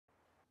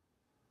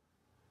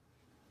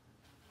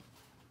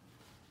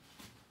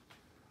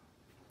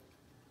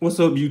What's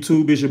up,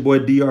 YouTube? It's your boy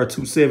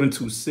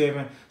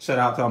DR2727. Shout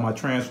out to all my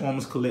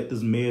Transformers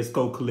collectors,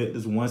 Mezco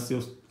collectors,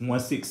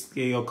 1/6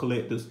 scale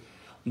collectors,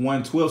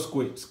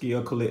 1/12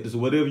 scale collectors,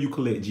 whatever you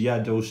collect, G.I.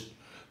 Joe,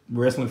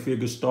 wrestling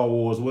figures, Star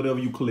Wars, whatever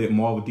you collect,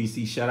 Marvel,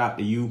 DC. Shout out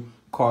to you,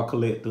 car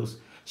collectors.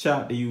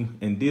 Shout out to you.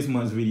 And this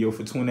month's video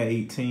for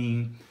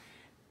 2018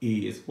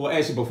 is, well,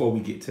 actually, before we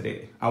get to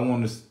that, I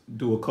want to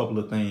do a couple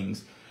of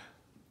things.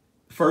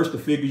 First, the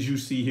figures you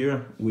see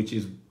here, which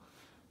is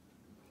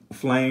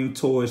Flame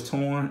Toys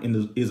Torn,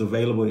 and is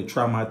available at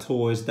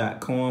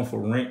trymytoys.com for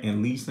rent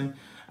and leasing.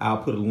 I'll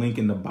put a link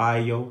in the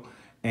bio.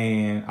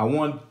 And I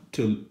want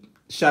to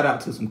shout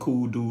out to some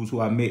cool dudes who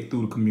I met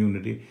through the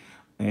community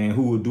and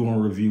who are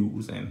doing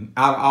reviews. And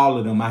out of all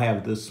of them, I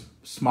have the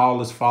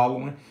smallest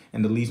following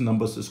and the least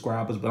number of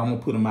subscribers, but I'm going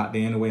to put them out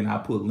there anyway, and I'll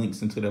put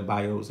links into their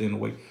bios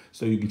anyway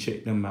so you can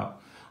check them out.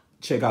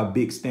 Check out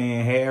Big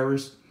Stan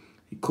Harris.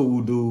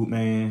 Cool dude,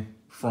 man,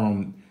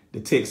 from the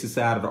Texas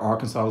side of the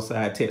Arkansas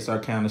side,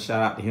 Texarkana.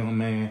 Shout out to him,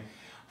 man.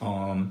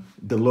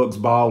 Deluxe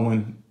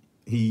Baldwin,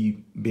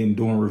 he been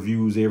doing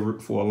reviews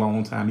for a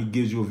long time. He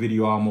gives you a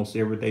video almost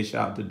every day.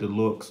 Shout out to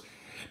Deluxe.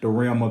 The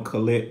Realm of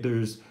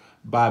Collectors,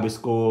 Bobby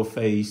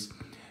Skullface,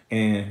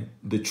 and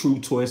the True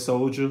Toy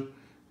Soldier.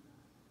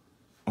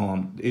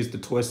 It's the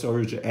Toy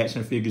Soldier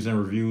Action Figures and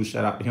Reviews.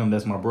 Shout out to him.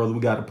 That's my brother. We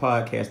got a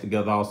podcast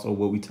together also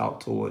where we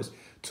talk toys.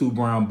 Two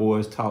Brown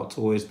Boys Talk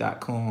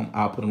Toys.com.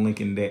 I'll put a link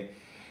in that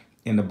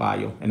in the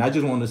bio. And I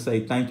just want to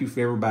say thank you for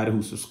everybody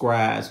who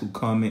subscribes, who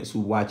comments, who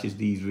watches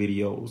these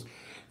videos.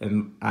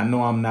 And I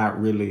know I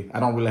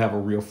don't really have a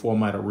real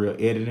format or real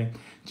editing,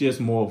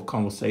 just more of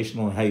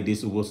conversational and, hey, this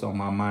is what's on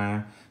my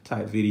mind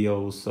type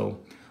videos. So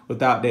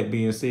without that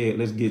being said,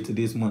 let's get to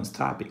this month's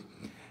topic.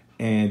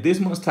 And this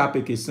month's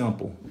topic is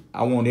simple.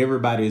 I want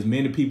everybody, as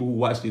many people who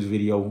watch this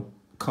video,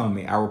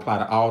 comment. I reply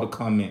to all the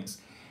comments.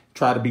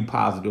 Try to be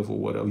positive or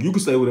whatever. You can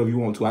say whatever you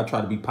want to. I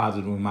try to be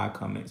positive in my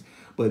comments.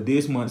 But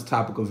this month's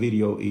topic of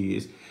video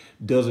is,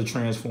 does a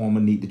Transformer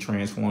need to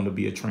transform to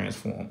be a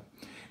Transformer?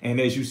 And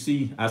as you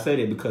see, I say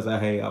that because I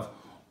have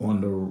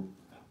on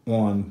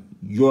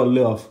your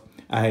left,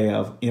 I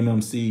have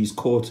MMC's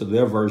core to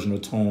their version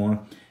of Torn.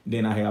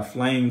 Then I have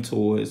Flame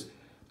Toys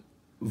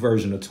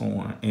version of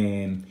Torn.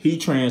 And he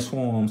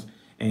transforms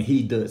and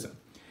he doesn't.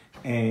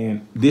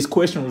 And this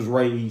question was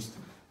raised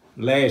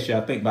last year,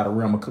 I think, by the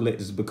Realm of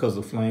Collectors because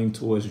of Flame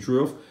Toys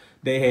Drift.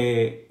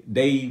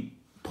 They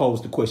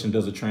posed the question,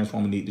 does a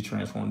Transformer need to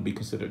transform to be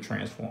considered a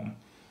Transformer?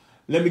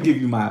 Let me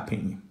give you my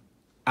opinion.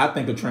 I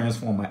think a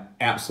Transformer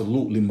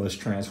absolutely must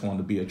transform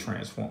to be a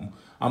Transformer.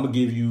 I'm going to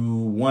give you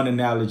one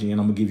analogy, and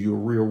I'm going to give you a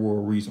real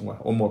world reason why,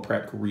 or more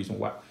practical reason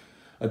why.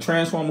 A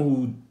Transformer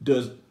who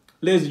does,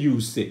 let's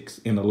use sex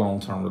in a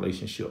long-term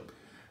relationship.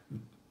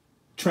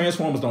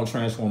 Transformers don't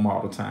transform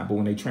all the time, but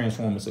when they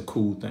transform, it's a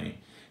cool thing.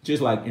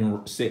 Just like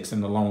in sex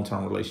in a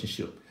long-term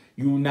relationship.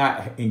 You're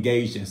not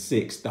engaged in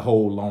sex the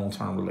whole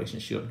long-term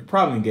relationship. You're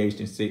probably engaged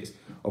in sex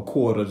a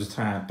quarter of the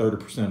time,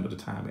 30% of the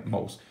time at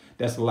most.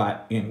 That's a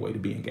lot anyway to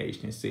be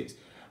engaged in sex.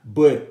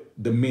 But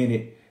the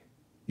minute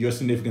your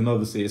significant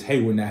other says,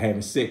 hey, we're not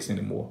having sex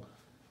anymore,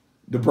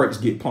 the brakes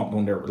get pumped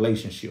on their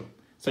relationship.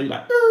 So you're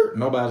like,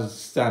 nobody's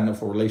signing up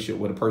for a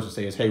relationship where the person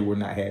says, hey, we're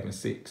not having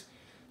sex.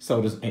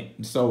 So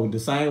the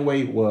same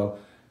way, well,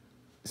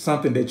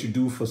 something that you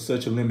do for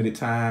such a limited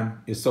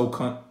time is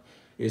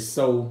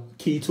so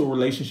key to a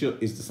relationship.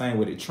 It's the same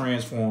way that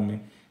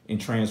transforming in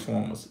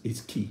Transformers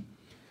is key.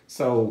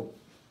 So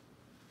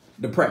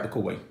the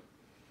practical way,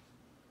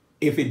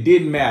 if it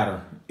didn't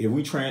matter,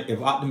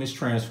 if Optimus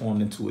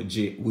transformed into a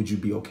jet, would you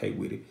be okay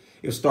with it?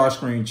 If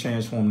Starscream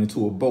transformed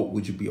into a boat,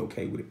 would you be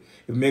okay with it?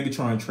 If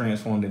Megatron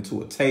transformed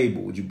into a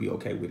table, would you be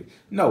okay with it?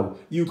 No,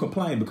 you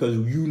complain because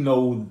you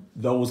know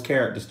those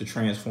characters to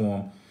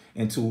transform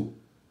into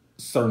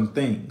certain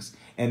things.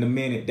 And the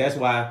minute, that's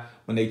why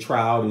when they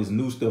try all this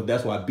new stuff,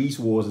 that's why Beast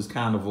Wars is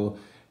kind of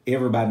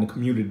everybody in the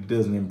community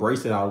doesn't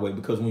embrace it all the way,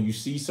 because when you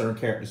see certain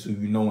characters who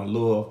you know and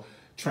love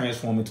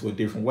transform into a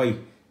different way,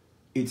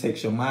 it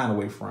takes your mind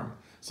away from it.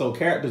 So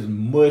characters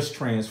must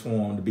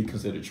transform to be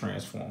considered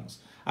Transformers.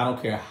 I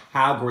don't care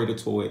how great a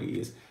toy it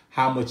is,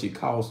 how much it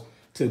costs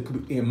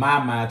to, in my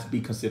mind, to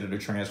be considered a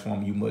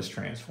Transformer, you must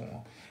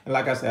transform. And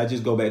like I said, I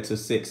just go back to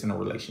sex in a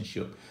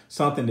relationship.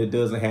 Something that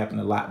doesn't happen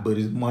a lot, but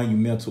is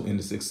monumental in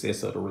the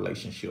success of the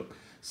relationship.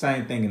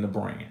 Same thing in the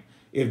brand.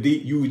 If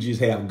you would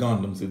just have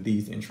Gundams if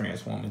these didn't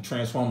transform. And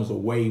Transformers are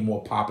way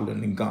more popular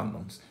than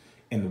Gundams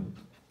in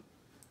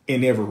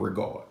every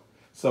regard.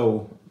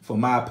 So for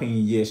my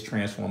opinion, yes,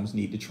 Transformers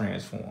need to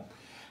transform.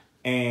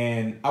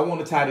 And I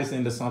want to tie this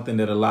into something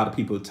that a lot of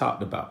people have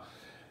talked about,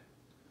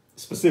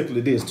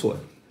 specifically this toy.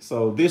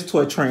 So this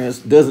toy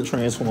doesn't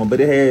transform, but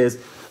it has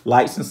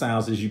lights and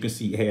sounds. As you can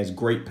see, it has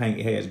great paint.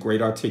 It has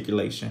great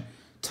articulation.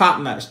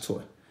 Top-notch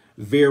toy.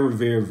 Very,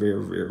 very,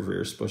 very, very,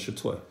 very special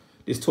toy.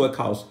 This toy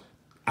costs,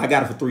 I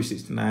got it for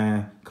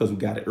 $369 because we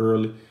got it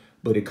early,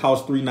 but it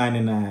costs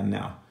 $399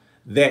 now.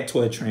 That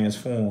toy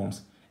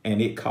transforms,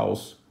 and it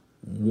costs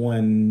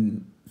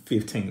 $115,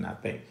 I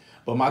think.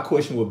 But my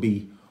question would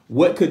be,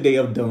 what could they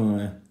have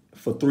done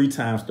for 3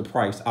 times the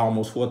price,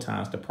 almost 4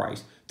 times the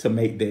price to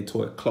make that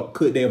toy.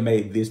 Could they have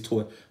made this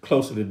toy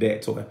closer to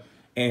that toy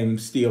and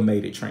still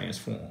made it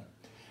transform?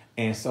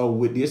 And so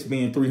with this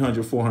being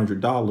 $300,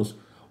 $400,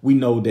 we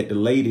know that the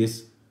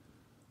latest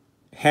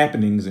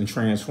happenings in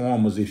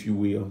Transformers, if you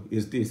will,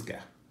 is this guy.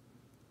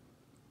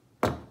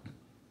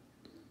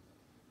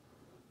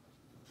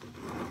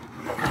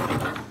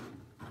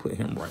 Put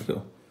him right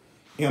here.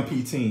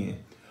 MP10.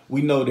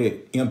 We know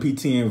that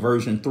MP10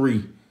 version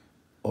 3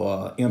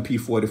 or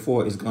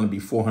MP44 is going to be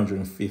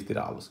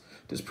 $450.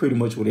 That's pretty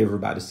much what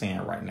everybody's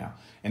saying right now.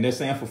 And they're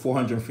saying for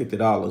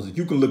 $450,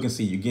 you can look and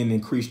see you're getting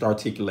increased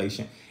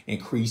articulation,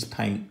 increased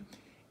paint,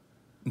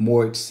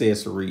 more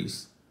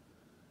accessories,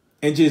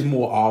 and just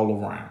more all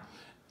around.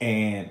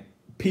 And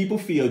people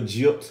feel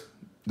gypped.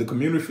 The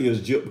community feels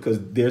gypped because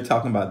they're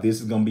talking about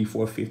this is going to be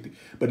 $450.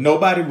 But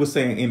nobody was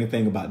saying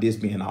anything about this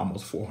being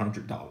almost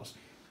 $400.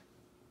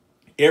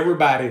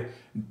 Everybody,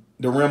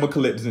 the realm of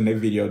collectors in their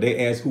video,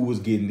 they asked who was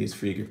getting this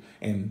figure.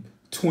 And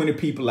 20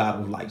 people out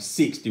of like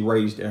 60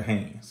 raised their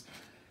hands.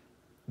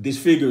 This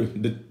figure,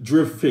 the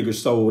drift figure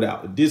sold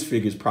out. This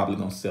figure is probably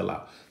going to sell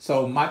out.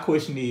 So my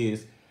question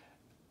is,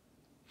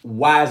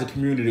 why as a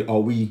community are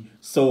we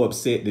so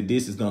upset that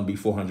this is going to be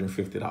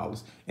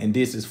 $450 and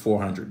this is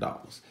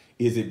 $400?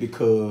 Is it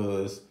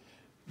because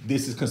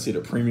this is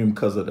considered premium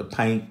because of the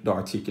paint, the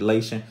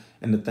articulation,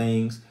 and the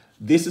things?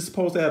 This is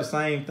supposed to have the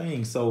same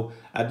thing. So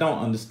I don't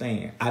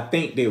understand. I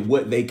think that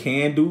what they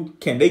can do,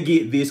 can they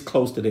get this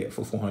close to that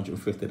for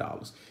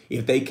 $450?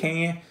 If they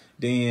can,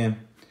 then,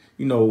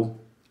 you know,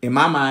 in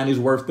my mind, it's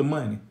worth the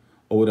money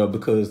or whatever,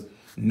 because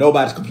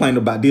nobody's complaining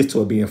about this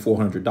toy being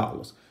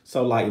 $400.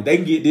 So like if they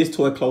can get this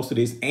toy close to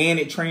this and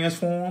it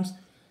transforms,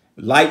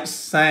 lights,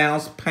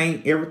 sounds,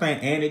 paint, everything,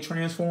 and it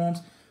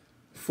transforms,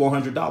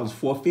 $400,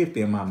 $450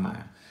 in my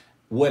mind.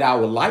 What I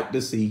would like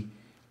to see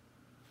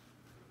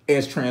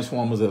as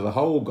Transformers as a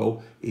whole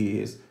go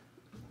is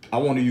I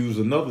want to use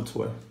another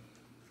toy.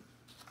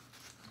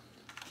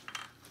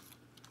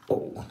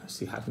 Oh, let's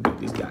see how I can get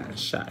this guy in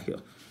shot here.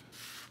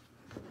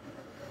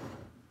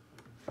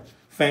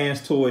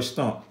 Fans Toy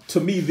Stump. To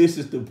me, this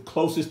is the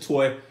closest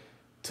toy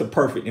to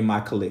perfect in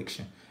my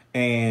collection.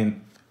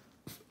 And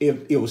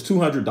if it was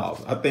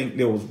 $200, I think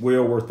it was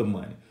well worth the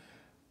money.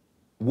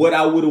 What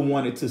I would have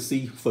wanted to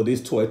see for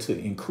this toy to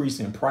increase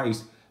in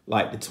price,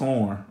 like the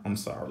Torn. I'm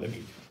sorry, let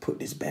me put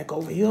this back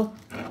over here.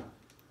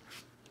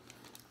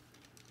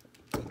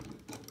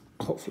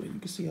 Hopefully you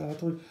can see all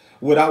three.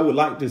 What I would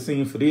like to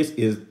see for this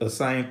is the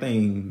same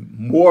thing.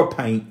 More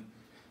paint,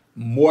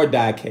 more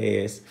die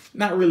cast.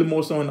 Not really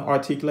more so in the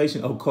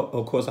articulation. Of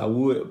course, I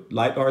would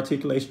like the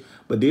articulation.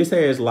 But this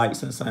has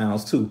lights and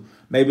sounds too.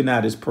 Maybe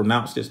not as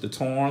pronounced as the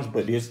Torns,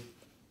 but this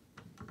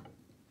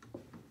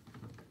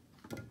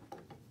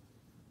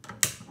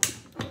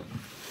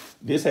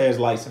has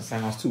lights and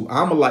sounds too.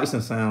 I'm a lights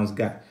and sounds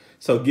guy.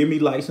 So give me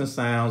lights and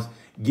sounds,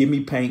 give me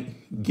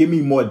paint, give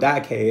me more die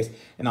cast,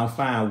 and I'm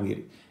fine with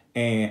it.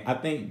 And I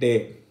think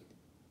that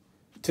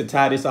to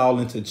tie this all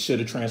into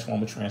should a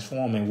Transformer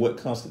transform and what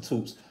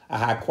constitutes a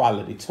high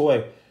quality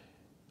toy,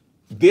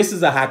 this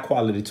is a high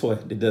quality toy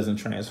that doesn't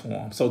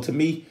transform. So to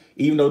me,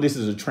 even though this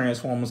is a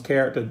Transformers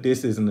character,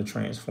 this isn't a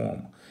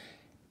Transformer.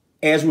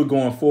 As we're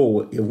going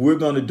forward, if we're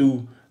going to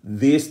do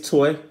this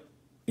toy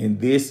in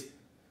this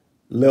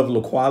level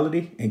of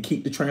quality and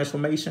keep the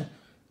transformation,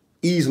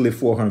 easily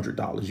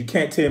 $400. You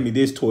can't tell me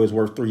this toy is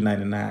worth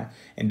 $399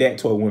 and that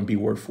toy wouldn't be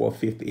worth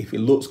 $450 if it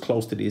looks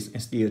close to this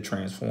and still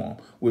transform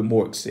with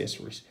more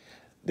accessories.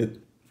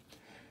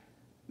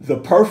 The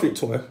perfect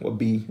toy would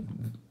be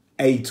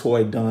a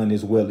toy done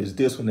as well as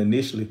this one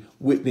initially,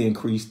 with the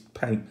increased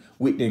paint,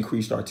 with the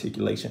increased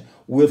articulation,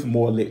 with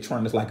more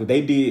electronics. Like if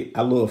they did,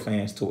 I love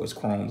Fans Toys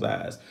Chrome's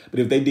eyes, but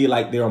if they did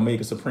like their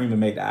Omega Supreme and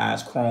make the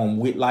eyes chrome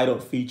with light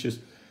up features,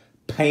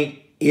 paint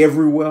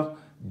everywhere,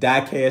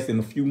 die cast in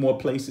a few more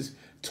places,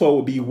 toy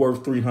would be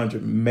worth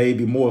 $300,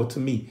 maybe more to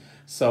me.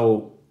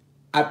 So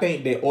I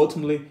think that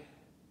ultimately,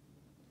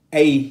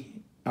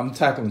 I'm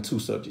tackling two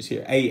subjects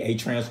here. A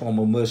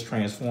Transformer must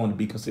transform to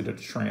be considered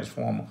a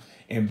Transformer.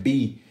 And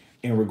B,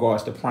 in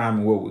regards to Prime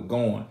and where we're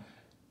going,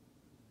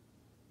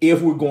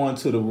 if we're going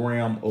to the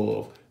realm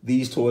of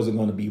these toys are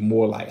going to be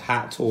more like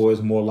Hot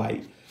Toys, more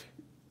like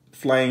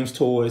Flames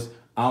toys,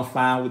 I'm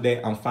fine with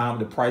that. I'm fine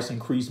with the price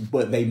increase,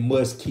 but they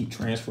must keep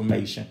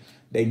transformation.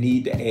 They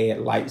need to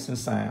add lights and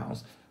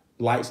sounds,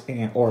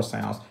 or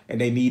sounds,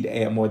 and they need to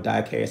add more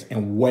die cast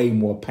and way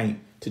more paint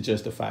to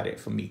justify that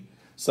for me.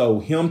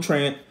 So if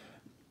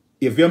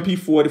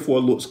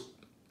MP44 looks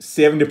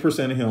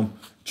 70% of him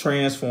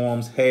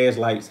transforms, has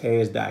lights,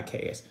 has die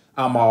cast,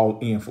 I'm all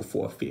in for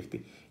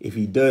 $450. If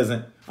he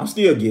doesn't, I'm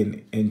still getting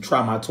it. And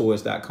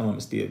TryMyToys.com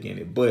is still getting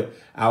it. But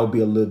I'll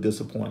be a little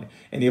disappointed.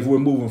 And if we're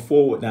moving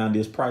forward down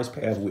this price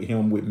path with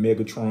him, with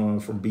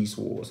Megatron from Beast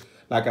Wars,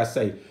 like I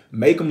say,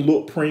 make them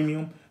look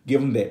premium.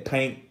 Give them that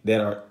paint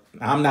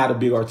I'm not a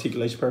big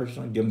articulation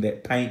person. Give them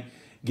that paint.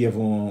 Give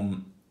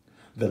them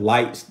the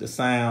lights, the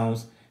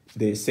sounds,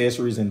 the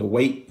accessories, and the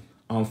weight.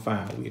 I'm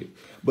fine with it.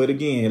 But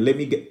again,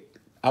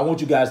 I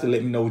want you guys to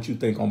let me know what you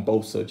think on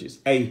both subjects.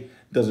 A,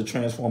 does a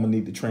transformer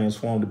need to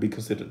transform to be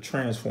considered a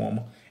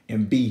transformer?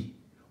 And B,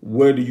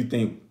 where do you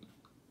think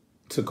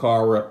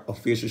Takara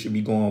officials should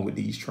be going with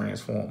these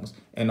transformers?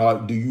 And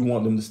do you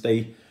want them to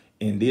stay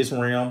in this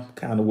realm,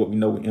 kind of what we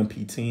know with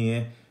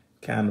MP10,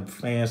 kind of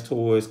fans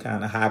toys,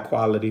 kind of high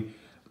quality,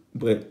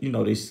 but you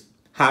know, this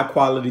high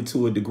quality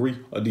to a degree,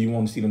 or do you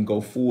want to see them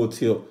go full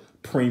tilt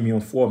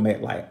premium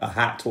format like a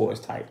Hot Toys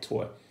type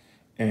toy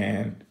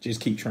and just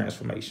keep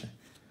transformation?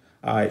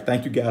 All right,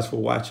 thank you guys for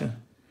watching.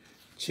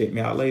 Check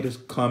me out later.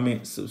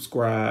 Comment,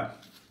 subscribe,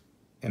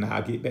 and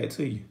I'll get back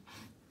to you.